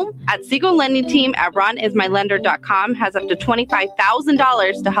own home? At Siegel Lending Team at ronismylender.com has up to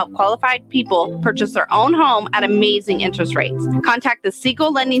 $25,000 to help qualified people purchase their own home at amazing interest rates. Contact the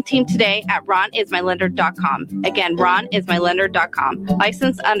Siegel Lending Team today at ronismylender.com. Again, ronismylender.com.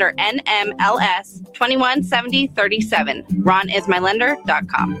 Licensed under NMLS 217037.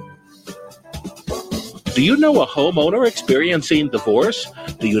 ronismylender.com. Do you know a homeowner experiencing divorce?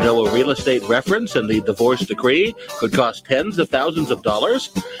 Do you know a real estate reference and the divorce decree could cost tens of thousands of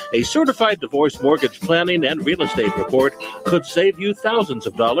dollars? A certified divorce mortgage planning and real estate report could save you thousands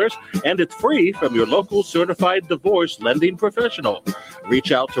of dollars, and it's free from your local certified divorce lending professional.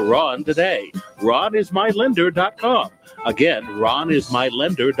 Reach out to Ron today. ronismylender.com. Again,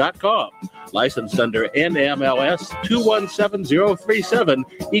 ronismylender.com. Licensed under NMLS 217037,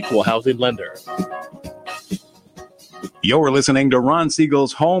 Equal Housing Lender. You're listening to Ron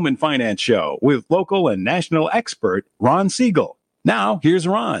Siegel's Home and Finance Show with local and national expert Ron Siegel. Now, here's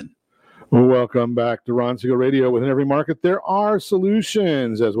Ron. Welcome back to Ron Siegel Radio. Within every market, there are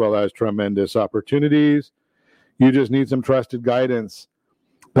solutions as well as tremendous opportunities. You just need some trusted guidance.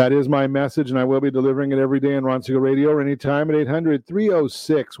 That is my message, and I will be delivering it every day on Ron Siegel Radio or anytime at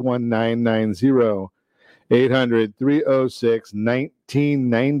 800-306-1990.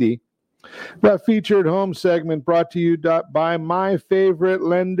 800-306-1990. The featured home segment brought to you by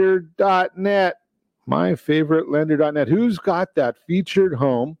myfavoritelender.net. Myfavoritelender.net. Who's got that featured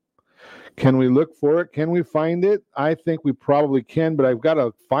home? Can we look for it? Can we find it? I think we probably can, but I've got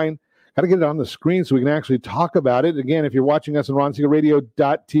to get it on the screen so we can actually talk about it. Again, if you're watching us on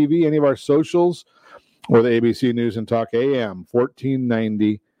RonSiegelRadio.tv, any of our socials, or the ABC News and Talk AM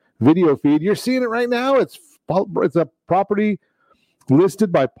 1490 video feed, you're seeing it right now. It's a property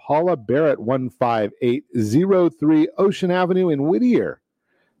listed by Paula Barrett, 15803 Ocean Avenue in Whittier.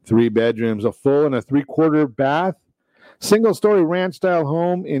 3 bedrooms, a full and a 3/4 bath. Single-story ranch-style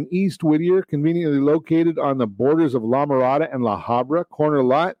home in East Whittier, conveniently located on the borders of La Mirada and La Habra. Corner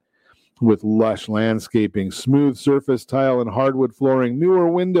lot with lush landscaping, smooth surface tile and hardwood flooring, newer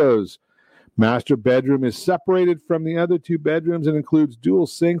windows. Master bedroom is separated from the other 2 bedrooms and includes dual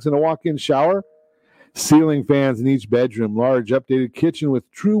sinks and a walk-in shower. Ceiling fans in each bedroom, large updated kitchen with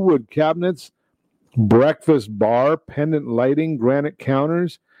true wood cabinets, breakfast bar, pendant lighting, granite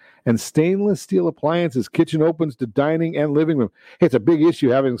counters, and stainless steel appliances. Kitchen opens to dining and living room. Hey, it's a big issue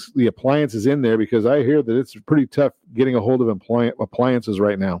having the appliances in there because I hear that it's pretty tough getting a hold of appliances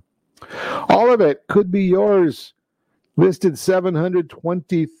right now. All of it could be yours. Listed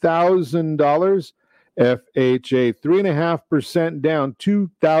 $720,000. FHA 3.5% down,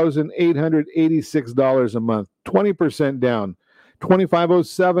 $2,886 a month. 20% down,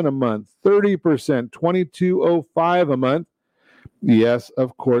 $2,507 a month. 30%, $2,205 a month. Yes,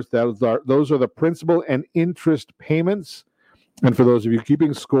 of course, those are the principal and interest payments. And for those of you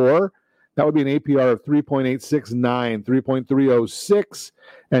keeping score, that would be an APR of 3.869, 3.306,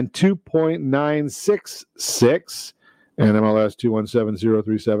 and 2.966, and MLS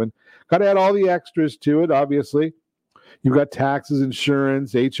 217037. Got to add all the extras to it, obviously. You've got taxes,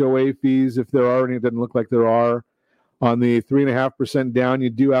 insurance, HOA fees, if there are any. It doesn't look like there are. On the 3.5% down, you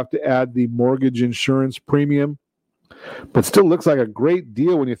do have to add the mortgage insurance premium. But still looks like a great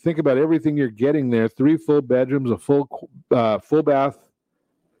deal when you think about everything you're getting there. 3 full bedrooms, a full bath,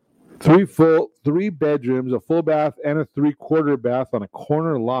 3 bedrooms, a full bath, and a 3/4 bath on a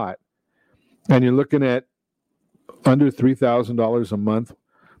corner lot. And you're looking at under $3,000 a month,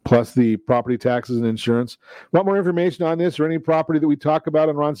 plus the property taxes and insurance. Want more information on this or any property that we talk about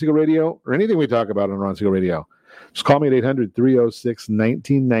on Ron Siegel Radio, or anything we talk about on Ron Siegel Radio? Just call me at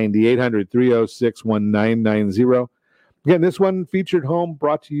 800-306-1990, 800-306-1990. Again, this one featured home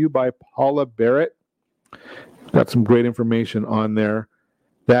brought to you by Paula Barrett. Got some great information on there.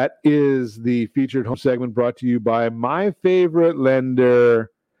 That is the featured home segment brought to you by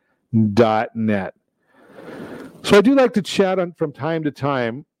myfavoritelender.net. So I do like to chat from time to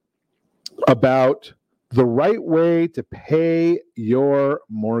time about the right way to pay your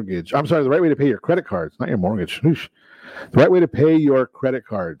mortgage. I'm sorry, the right way to pay your credit cards, not your mortgage. Oosh. The right way to pay your credit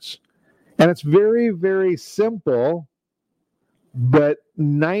cards. And it's very, very simple, but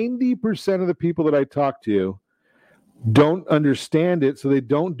 90% of the people that I talk to don't understand it, so they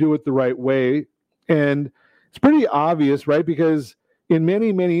don't do it the right way. And it's pretty obvious, right? Because in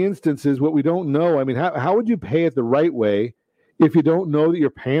many, many instances, what we don't know, I mean, how would you pay it the right way if you don't know that you're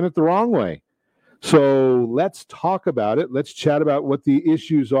paying it the wrong way? So let's talk about it. Let's chat about what the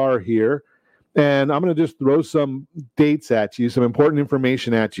issues are here. And I'm going to just throw some dates at you, some important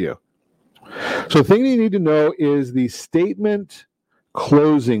information at you. So the thing you need to know is the statement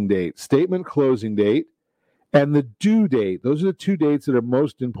closing date, and the due date. Those are the 2 dates that are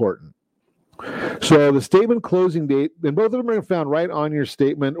most important. So the statement closing date, and both of them are found right on your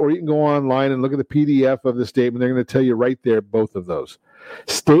statement, or you can go online and look at the PDF of the statement. They're going to tell you right there, both of those.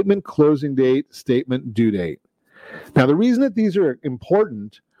 Statement closing date, statement due date. Now, the reason that these are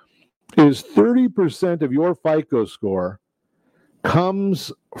important is 30% of your FICO score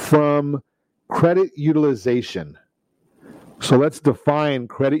comes from credit utilization. So let's define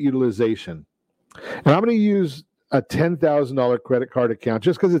credit utilization. And I'm going to use a $10,000 credit card account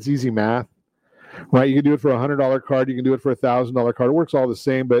just because it's easy math, right? You can do it for a $100 card. You can do it for a $1,000 card. It works all the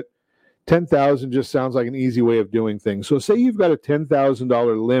same, but $10,000 just sounds like an easy way of doing things. So say you've got a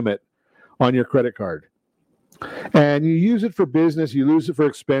 $10,000 limit on your credit card, and you use it for business, you lose it for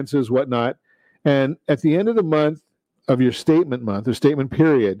expenses, whatnot, and at the end of the month of your statement month or statement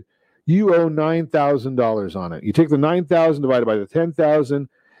period, you owe $9,000 on it. You take the $9,000 divided by the $10,000.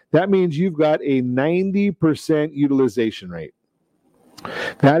 That means you've got a 90% utilization rate.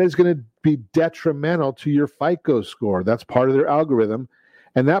 That is going to be detrimental to your FICO score. That's part of their algorithm.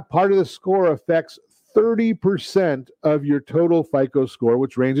 And that part of the score affects 30% of your total FICO score,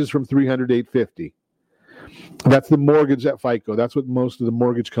 which ranges from 300 to 850. That's the mortgage at FICO. That's what most of the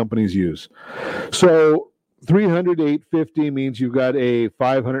mortgage companies use. So 300 to 850 means you've got a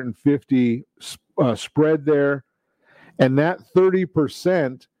 550 spread there. And that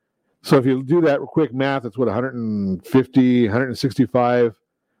 30%, so if you do that quick math, it's what, 150, 165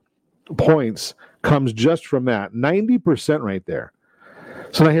 points comes just from that. 90% right there.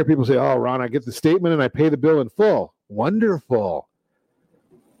 So I hear people say, oh, Ron, I get the statement and I pay the bill in full. Wonderful.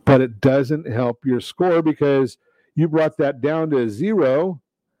 But it doesn't help your score because you brought that down to 0,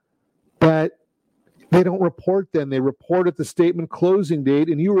 but they don't report then. They report at the statement closing date,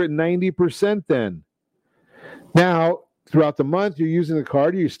 and you were at 90% then. Now, throughout the month, you're using the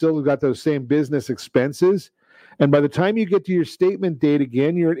card, you still got those same business expenses, and by the time you get to your statement date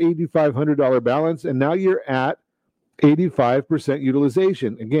again, you're at $8,500 balance, and now you're at 85%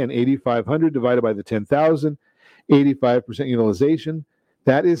 utilization. Again, 8,500 divided by the 10,000, 85% utilization.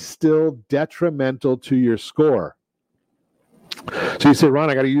 That is still detrimental to your score. So you say,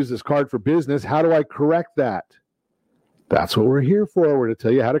 Ron, I got to use this card for business. How do I correct that? That's what we're here for. We're to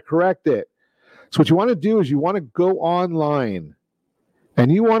tell you how to correct it. So what you want to do is you want to go online,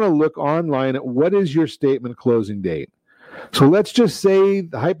 and you want to look online at what is your statement closing date. So let's just say,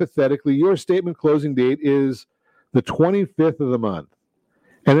 hypothetically, your statement closing date is the 25th of the month.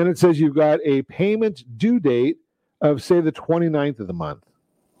 And then it says you've got a payment due date of, say, the 29th of the month.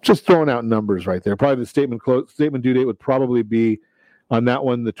 Just throwing out numbers right there. Probably the statement due date would probably be on that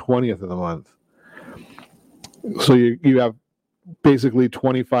one the 20th of the month. So you have basically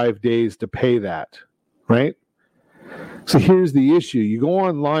 25 days to pay that, right? So here's the issue. You go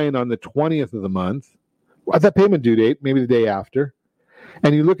online on the 20th of the month, at that payment due date, maybe the day after,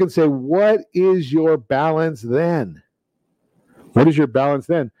 and you look and say, what is your balance then? What is your balance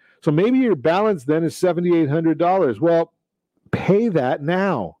then? So maybe your balance then is $7,800. Well, pay that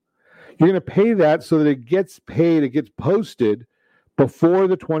now. You're going to pay that so that it gets paid, it gets posted before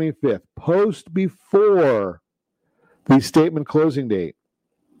the 25th. Post before the statement closing date.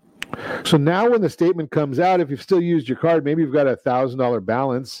 So now when the statement comes out, if you've still used your card, maybe you've got a $1,000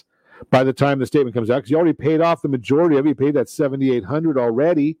 balance by the time the statement comes out, because you already paid off the majority of it. You paid that $7,800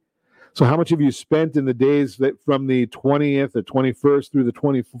 already. So how much have you spent in the days that from the 20th, the 21st through the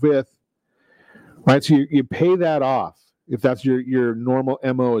 25th? Right, so you pay that off if that's your normal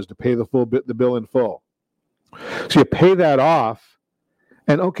MO is to pay the bill in full. So you pay that off,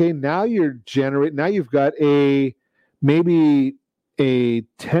 and okay, now you've got maybe a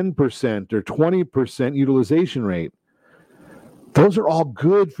 10% or 20% utilization rate. Those are all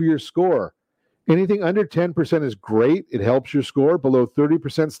good for your score. Anything under 10% is great. It helps your score. Below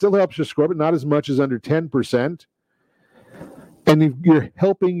 30% still helps your score, but not as much as under 10%. And you're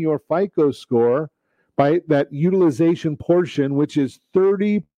helping your FICO score by that utilization portion, which is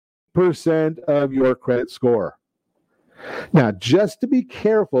 30% of your credit score. Now, just to be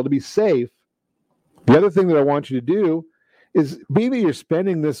careful, to be safe, the other thing that I want you to do is, being that you're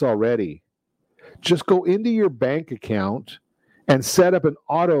spending this already, just go into your bank account and set up an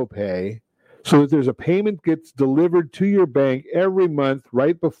auto pay so that there's a payment gets delivered to your bank every month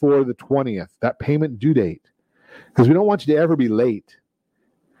right before the 20th, that payment due date. Because we don't want you to ever be late,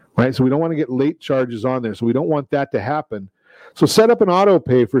 right? So we don't want to get late charges on there. So we don't want that to happen. So set up an auto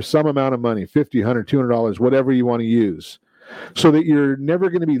pay for some amount of money, $50, $100, $200, whatever you want to use, so that you're never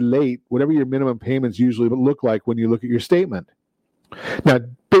going to be late, whatever your minimum payments usually look like when you look at your statement. Now,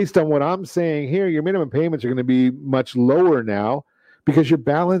 based on what I'm saying here, your minimum payments are going to be much lower now because your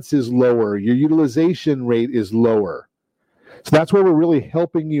balance is lower, your utilization rate is lower. So that's where we're really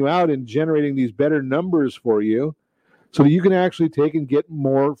helping you out in generating these better numbers for you so that you can actually take and get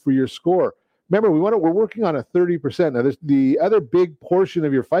more for your score. Remember, we're working on a 30%. Now, the other big portion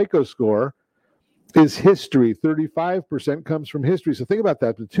of your FICO score is history. 35% comes from history. So think about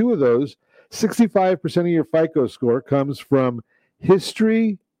that. The two of those, 65% of your FICO score comes from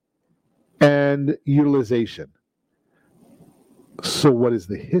history and utilization. So what is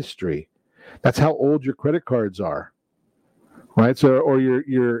the history? That's how old your credit cards are, right? So, or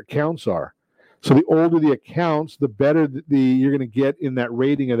your accounts are. So the older the accounts, the better you're going to get in that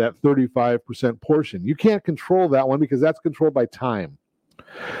rating of that 35% portion. You can't control that one because that's controlled by time.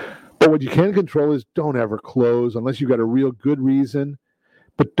 But what you can control is don't ever close unless you've got a real good reason.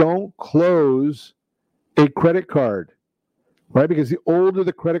 But don't close a credit card, right? Because the older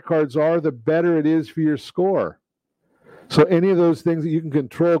the credit cards are, the better it is for your score. So any of those things that you can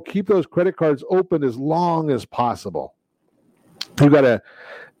control, keep those credit cards open as long as possible. You've got a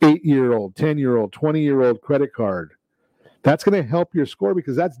 8-year-old, 10-year-old, 20-year-old credit card. That's going to help your score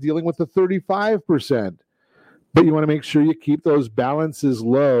because that's dealing with the 35%. But you want to make sure you keep those balances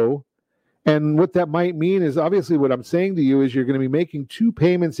low. And what that might mean is, obviously what I'm saying to you is you're going to be making 2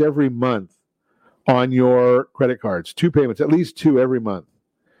 payments every month on your credit cards. 2 payments, at least 2 every month.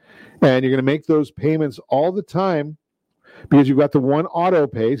 And you're going to make those payments all the time because you've got the one auto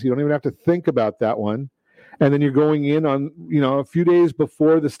pay, so you don't even have to think about that one. And then you're going in on, a few days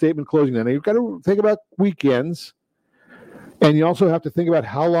before the statement closing. Now you've got to think about weekends, and you also have to think about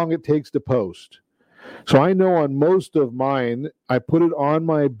how long it takes to post. So I know on most of mine, I put it on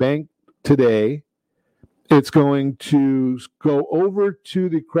my bank today. It's going to go over to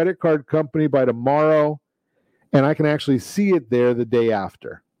the credit card company by tomorrow, and I can actually see it there the day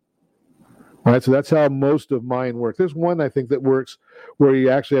after. All right, so that's how most of mine work. There's one I think that works where you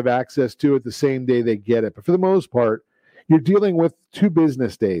actually have access to it the same day they get it. But for the most part, you're dealing with 2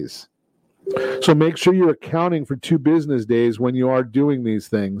 business days. So make sure you're accounting for 2 business days when you are doing these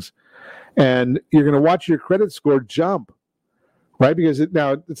things. And you're going to watch your credit score jump, right? Because it's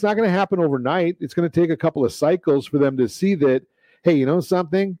not going to happen overnight. It's going to take a couple of cycles for them to see that, hey, you know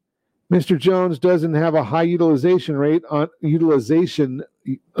something? Mr. Jones doesn't have a high utilization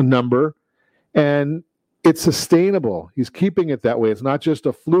number, and it's sustainable. He's keeping it that way. It's not just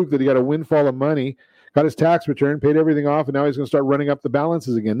a fluke that he got a windfall of money, got his tax return, paid everything off, and now he's going to start running up the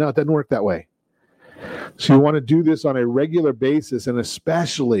balances again. No, it doesn't work that way. So you want to do this on a regular basis, and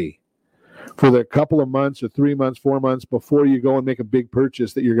especially for the couple of months or 3 months, 4 months before you go and make a big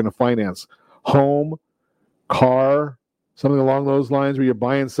purchase that you're going to finance. Home, car, something along those lines where you're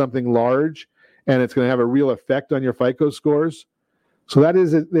buying something large and it's going to have a real effect on your FICO scores. So that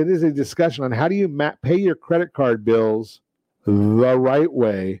is a discussion on how do you pay your credit card bills the right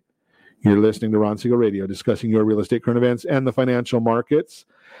way. You're listening to Ron Siegel Radio, discussing your real estate current events and the financial markets.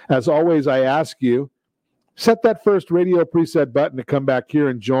 As always, I ask you, set that first radio preset button to come back here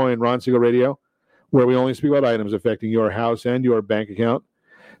and join Ron Siegel Radio, where we only speak about items affecting your house and your bank account.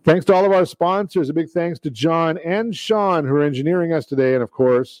 Thanks to all of our sponsors. A big thanks to John and Sean, who are engineering us today. And, of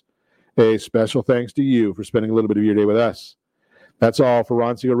course, a special thanks to you for spending a little bit of your day with us. That's all for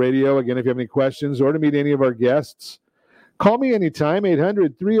Ron Siegel Radio. Again, if you have any questions or to meet any of our guests, call me anytime,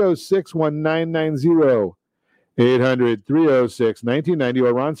 800-306-1990, 800-306-1990,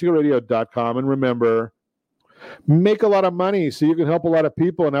 or ronsiegelradio.com. And remember, make a lot of money so you can help a lot of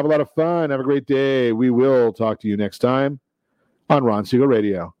people and have a lot of fun. Have a great day. We will talk to you next time on Ron Siegel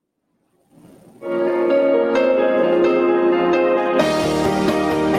Radio.